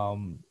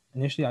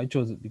 Initially I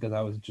chose it because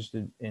I was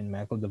interested in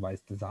medical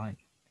device design.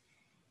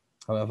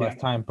 However, as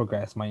time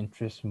progressed, my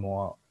interest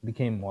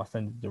became more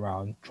centered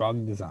around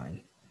drug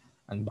design,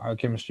 and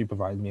biochemistry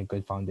provided me a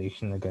good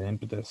foundation, a good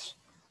impetus.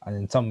 And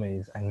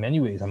in many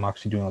ways, I'm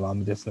actually doing a lot of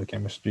medicinal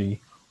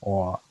chemistry,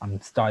 or I'm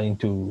starting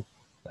to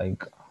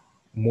like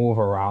move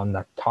around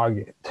that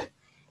target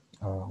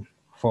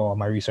for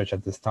my research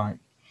at this time.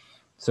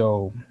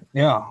 So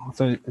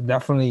so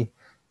definitely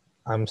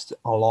I'm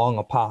along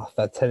a path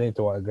that's heading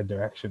toward a good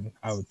direction,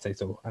 I would say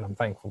so, and I'm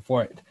thankful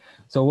for it.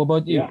 So what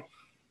about you?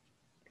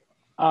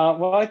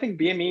 Well, I think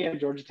BME and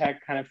Georgia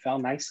Tech kind of fell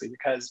nicely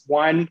because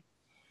one,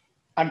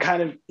 I'm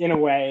kind of in a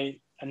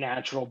way a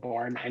natural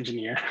born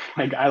engineer.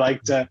 Like I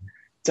like to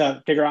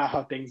figure out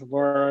how things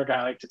work.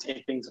 I like to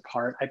take things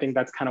apart. I think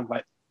that's kind of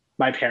what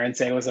my parents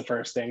say was the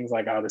first things,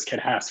 like, oh, this kid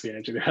has to be an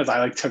engineer, because I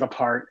like took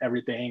apart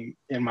everything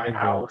in my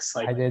house.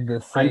 Like I did the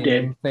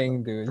same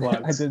thing, dude.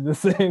 Plugs. I did the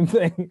same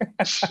thing.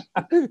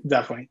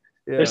 Definitely.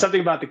 Yeah. There's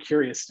something about the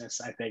curiousness,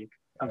 I think,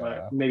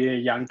 of maybe a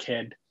young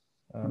kid.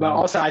 But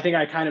also I think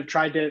I kind of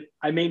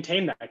I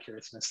maintained that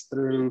curiousness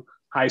through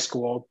high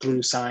school,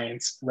 through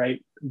science,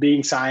 right?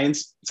 Being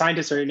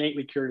scientists are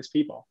innately curious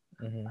people,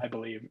 I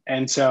believe.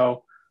 And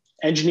so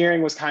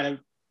engineering was kind of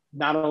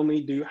not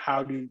only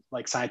how do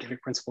like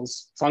scientific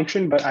principles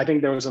function, but I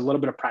think there was a little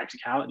bit of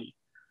practicality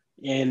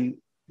in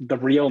the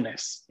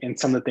realness in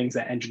some of the things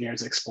that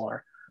engineers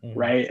explore,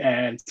 right?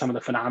 And some of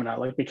the phenomena,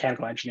 like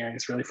mechanical engineering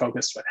is really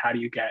focused with how do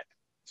you get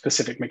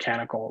specific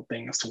mechanical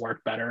things to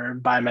work better.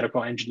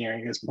 Biomedical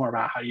engineering is more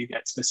about how do you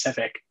get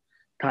specific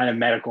kind of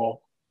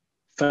medical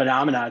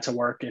phenomena to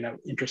work in an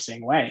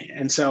interesting way.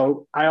 And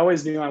so I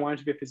always knew I wanted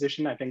to be a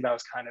physician. I think that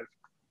was kind of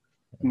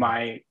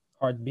my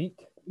heartbeat.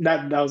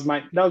 That was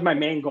my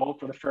main goal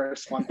for the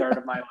first 1/3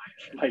 of my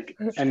life. Like,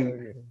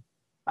 and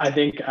I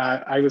think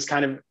I was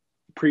kind of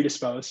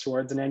predisposed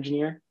towards an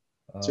engineer,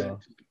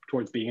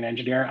 towards being an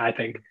engineer. I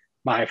think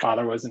my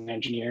father was an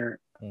engineer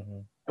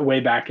way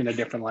back in a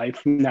different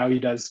life. Now he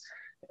does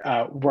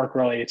work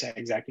related to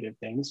executive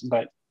things,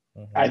 but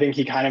I think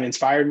he kind of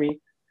inspired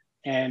me,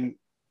 and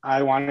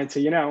I wanted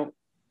to, you know,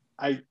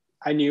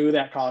 I knew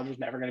that college was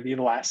never going to be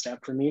the last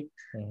step for me,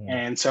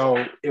 and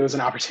so it was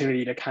an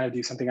opportunity to kind of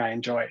do something I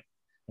enjoy,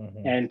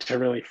 and to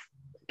really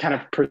kind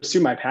of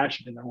pursue my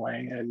passion in a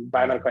way. And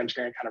biomedical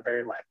engineering kind of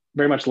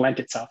very much lent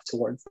itself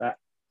towards that.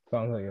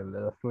 Sounds like a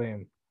little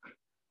flame.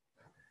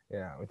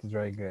 Yeah, which is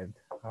very good.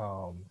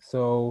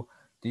 So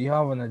do you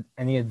have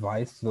any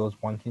advice to those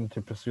wanting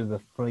to pursue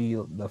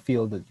the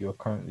field that you're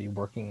currently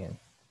working in?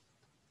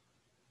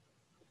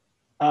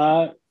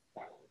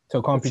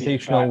 So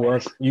computational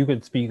work, you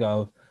could speak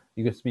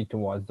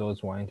towards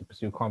those wanting to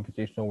pursue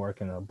computational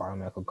work in a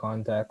biomedical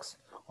context,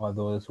 or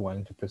those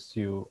wanting to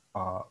pursue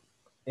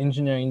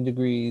engineering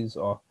degrees,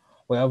 or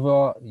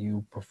whatever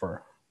you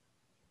prefer.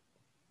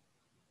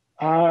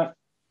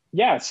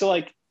 Yeah, so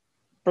like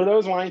for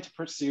those wanting to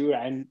pursue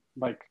and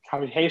like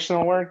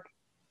computational work,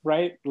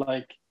 right?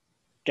 Like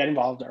get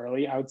involved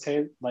early, I would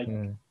say. Like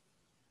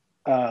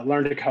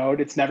learn to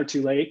code. It's never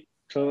too late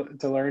to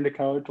learn to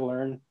code, to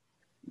learn,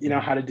 you know,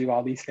 how to do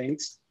all these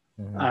things.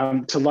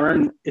 To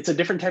learn, it's a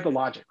different type of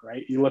logic,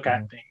 right? You look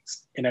at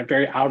things in a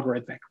very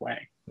algorithmic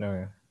way.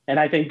 And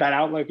I think that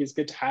outlook is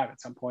good to have at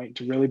some point,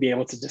 to really be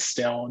able to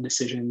distill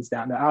decisions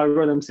down to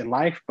algorithms in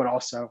life, but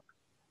also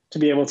to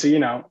be able to, you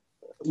know,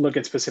 look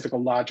at specific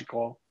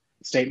logical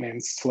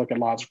statements, to look at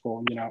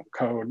logical, you know,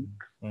 code,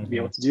 to be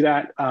able to do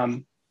that.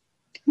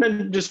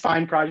 Then just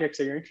find projects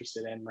that you're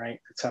interested in, right?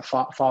 To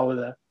follow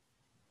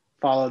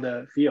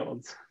the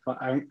fields.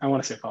 I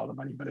want to say follow the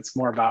money, but it's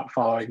more about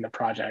following the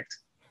project,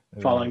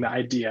 following the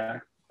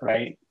idea,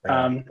 right?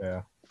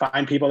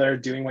 Find people that are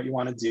doing what you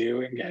want to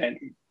do and get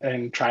in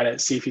and try to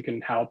see if you can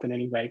help in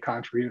any way,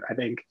 contribute. I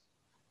think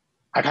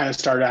I kind of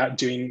started out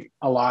doing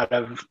a lot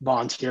of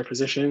volunteer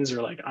positions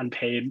or like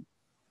unpaid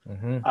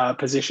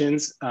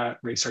positions.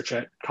 Research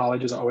at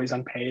college is always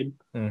unpaid,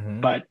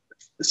 but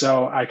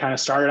so I kind of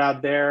started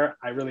out there.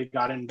 I really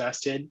got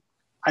invested.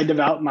 I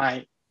developed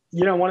my,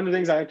 you know, one of the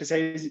things I like to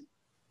say is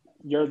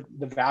the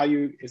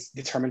value is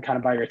determined kind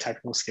of by your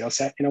technical skill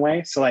set in a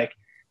way. So like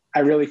I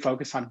really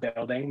focused on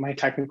building my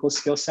technical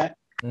skill set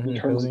in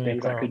terms of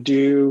things I could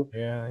do,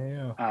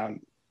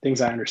 things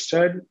I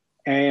understood,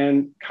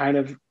 and kind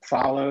of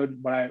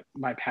followed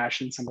my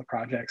passion, some of the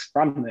projects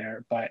from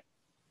there.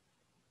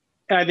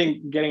 And I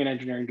think getting an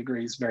engineering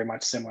degree is very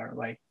much similar.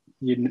 Like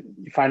you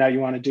find out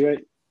you want to do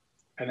it,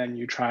 and then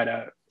you try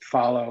to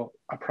follow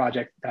a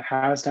project that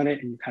has done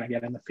it, and you kind of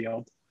get in the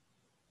field.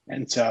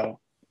 And so,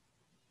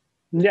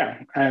 yeah,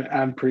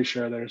 I'm pretty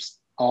sure there's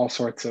all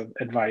sorts of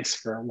advice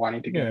for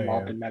wanting to get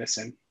involved in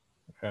medicine.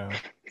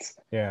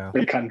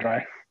 Pretty cut and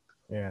dry.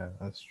 Yeah,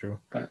 that's true.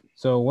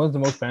 So what's the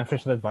most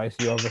beneficial advice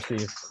you ever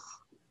received?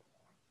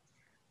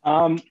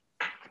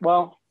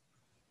 Well,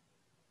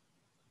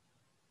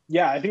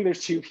 yeah, I think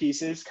there's two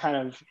pieces kind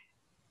of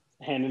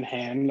hand in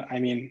hand. I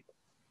mean,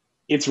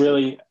 it's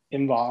really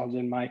involved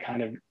in my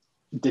kind of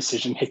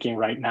decision making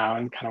right now,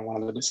 and kind of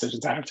one of the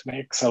decisions I have to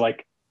make. So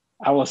like,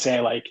 I will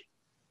say like,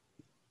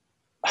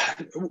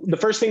 the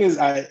first thing is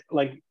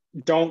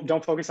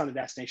don't focus on the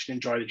destination,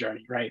 enjoy the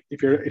journey, right?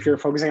 If you're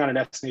focusing on a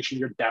destination,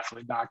 you're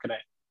definitely not going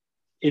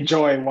to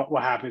enjoy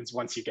what happens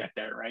once you get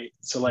there, right?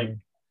 So like,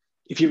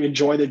 if you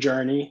enjoy the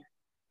journey,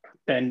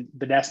 then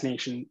the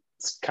destination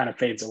kind of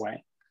fades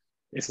away.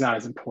 It's not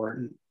as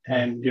important,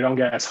 and you don't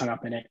get as hung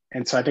up in it.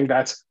 And so I think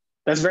that's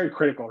very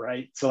critical,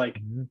 right? So like,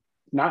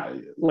 not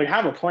like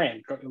have a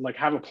plan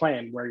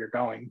where you're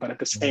going, but at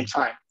the same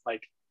time,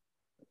 like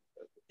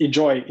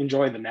enjoy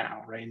the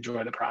now, right?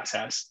 Enjoy the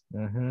process.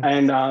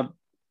 And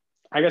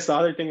I guess the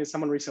other thing is,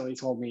 someone recently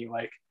told me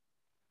like,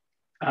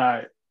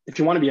 if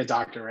you want to be a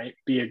doctor, right,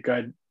 be a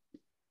good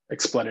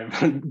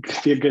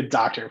be a good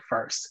doctor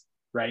first,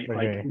 right?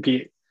 Like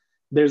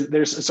there's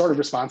a sort of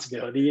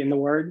responsibility in the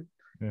word.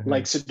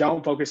 Like, so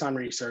don't focus on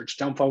research.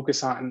 Don't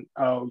focus on,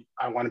 oh,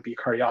 I want to be a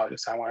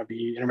cardiologist. I want to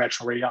be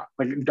interventional radiologist.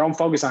 Like, don't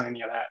focus on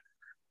any of that,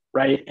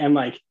 right? And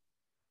like,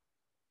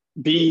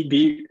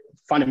 be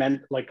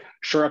fundamental, like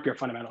shore up your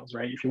fundamentals,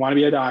 right? If you want to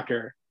be a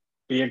doctor,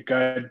 be a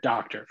good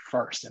doctor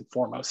first and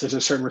foremost. There's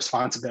a certain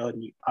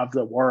responsibility of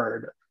the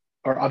word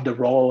or of the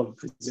role of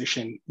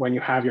physician when you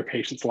have your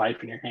patient's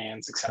life in your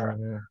hands, et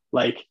cetera.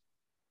 Like,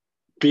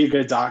 be a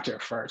good doctor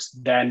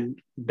first, then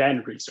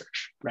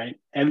research, right?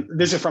 And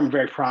this is from a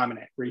very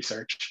prominent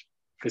research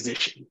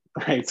physician,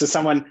 right? So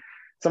someone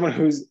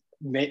who's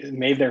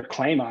made their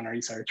claim on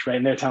research, right?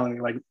 And they're telling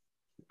me like,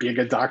 be a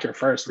good doctor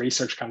first,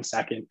 research comes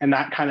second. And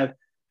that kind of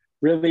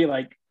really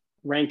like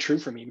rang true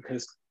for me,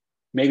 because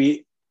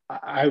maybe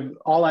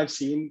all I've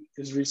seen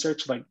is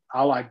research. Like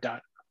all I've done,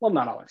 well,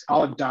 not always,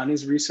 all I've done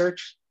is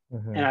research.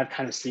 Mm-hmm. And I've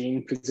kind of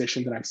seen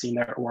physicians and I've seen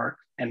their work.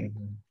 And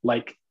Mm-hmm.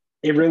 like,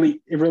 it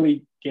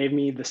really gave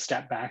me the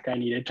step back I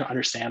needed to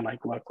understand,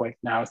 like, look, like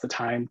now is the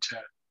time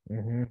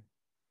Mm-hmm.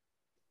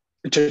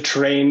 to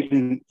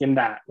train in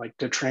that, like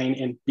to train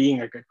in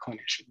being a good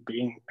clinician,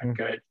 being a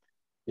good,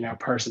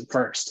 person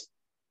first,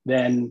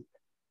 then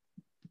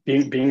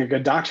being a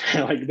good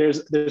doctor. Like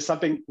there's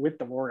something with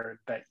the word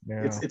that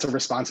it's a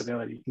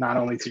responsibility, not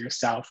only to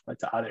yourself, but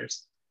to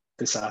others,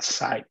 to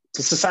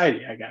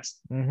society, I guess.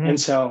 Mm-hmm. And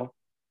so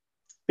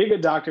be a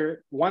good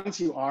doctor.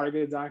 Once you are a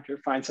good doctor,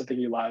 find something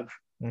you love,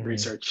 Mm-hmm.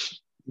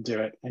 research, do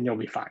it, and you'll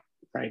be fine,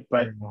 right?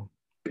 But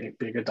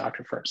be a good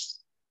doctor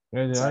first.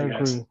 Yeah, So I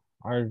agree.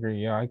 I agree.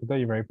 Yeah, I can tell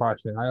you're very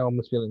passionate. I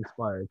almost feel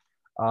inspired.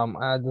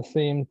 At the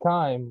same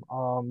time,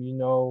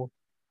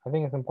 I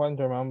think it's important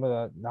to remember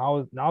that now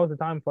is the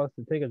time for us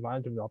to take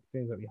advantage of the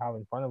opportunities that we have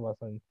in front of us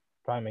and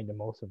try and make the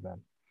most of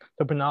them.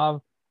 So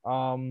Pranav,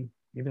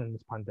 even in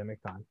this pandemic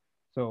time.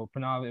 So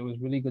Pranav, it was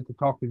really good to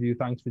talk with you.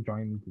 Thanks for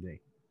joining me today.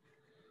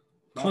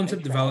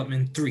 Concept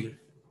development 3.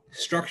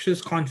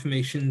 Structures,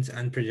 conformations,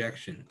 and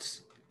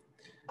projections.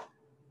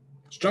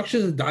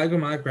 Structures are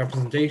diagrammatic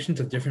representations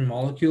of different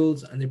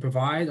molecules, and they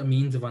provide a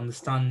means of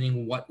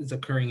understanding what is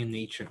occurring in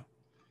nature.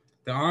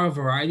 There are a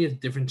variety of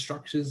different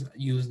structures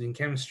used in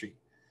chemistry.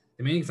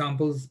 The main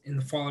examples in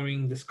the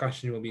following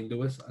discussion will be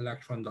Lewis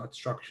electron dot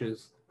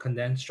structures,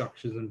 condensed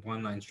structures, and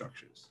bond-line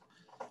structures.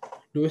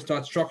 Lewis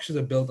dot structures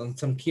are built on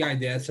some key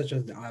ideas such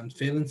as the Adams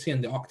valency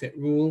and the octet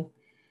rule.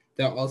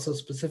 There are also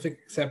specific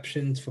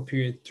exceptions for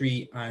period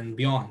 3 and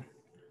beyond.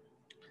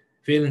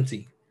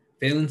 Valency.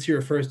 Valency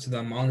refers to the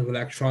amount of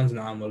electrons an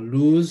atom will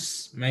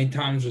lose, many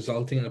times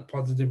resulting in a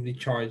positively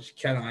charged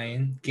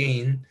cation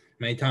gain,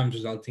 many times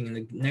resulting in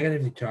a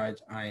negatively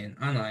charged ion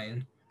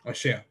anion or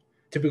share,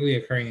 typically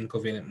occurring in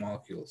covalent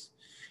molecules,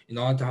 in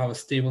order to have a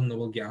stable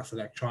noble gas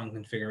electron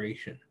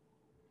configuration.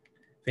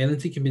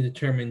 Valency can be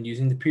determined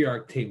using the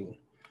periodic table.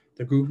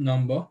 The group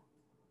number,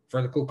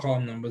 vertical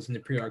column numbers in the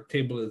periodic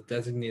table, is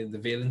designated the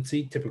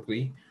valency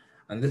typically,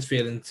 and this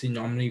valency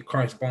normally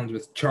corresponds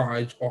with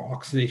charge or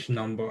oxidation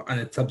number, and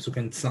its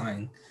subsequent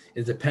sign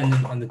is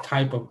dependent on the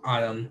type of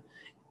atom,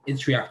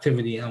 its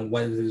reactivity, and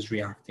what it is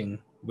reacting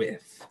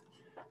with.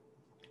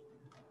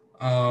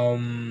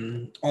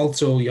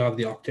 Also, you have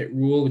the octet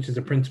rule, which is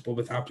a principle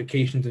with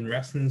applications in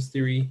resonance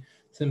theory,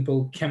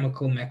 simple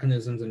chemical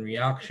mechanisms and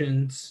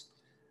reactions.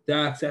 There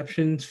are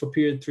exceptions for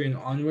period 3 and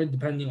onward,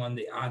 depending on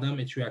the atom,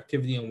 its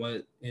reactivity, and what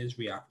it is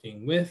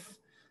reacting with.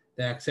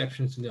 There are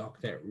exceptions to the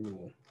octet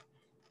rule.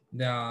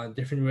 There are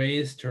different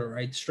ways to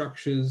write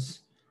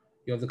structures.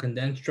 You have the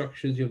condensed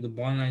structures, you have the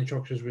bond-line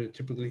structures, which are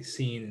typically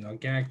seen in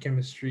organic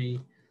chemistry,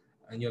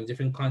 and you have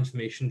different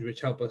conformations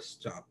which help us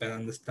to better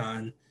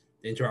understand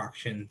the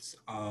interactions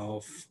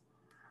of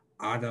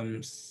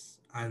atoms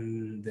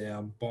and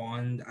their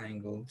bond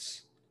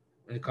angles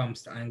when it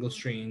comes to angle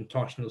strain,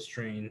 torsional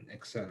strain,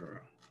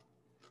 etc.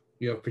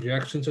 You have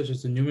projections such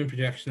as the Newman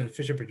projection and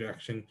Fisher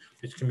projection,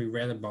 which can be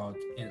read about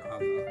in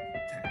other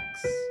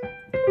texts.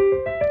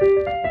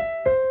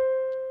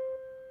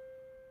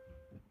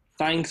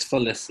 Thanks for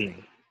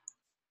listening.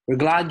 We're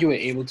glad you were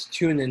able to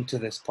tune into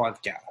this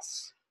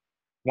podcast.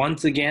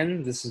 Once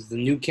again, this is The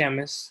New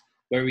Chemist,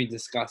 where we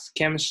discuss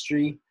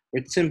chemistry,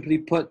 which simply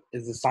put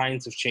is the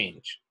science of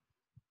change,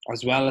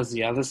 as well as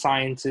the other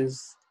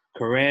sciences,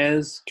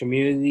 careers,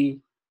 community,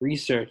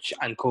 research,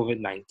 and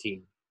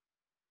COVID-19.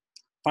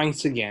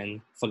 Thanks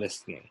again for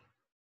listening.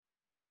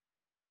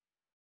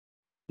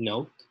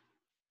 Note,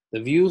 the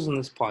views on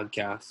this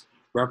podcast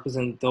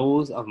represent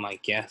those of my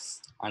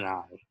guests and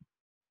I.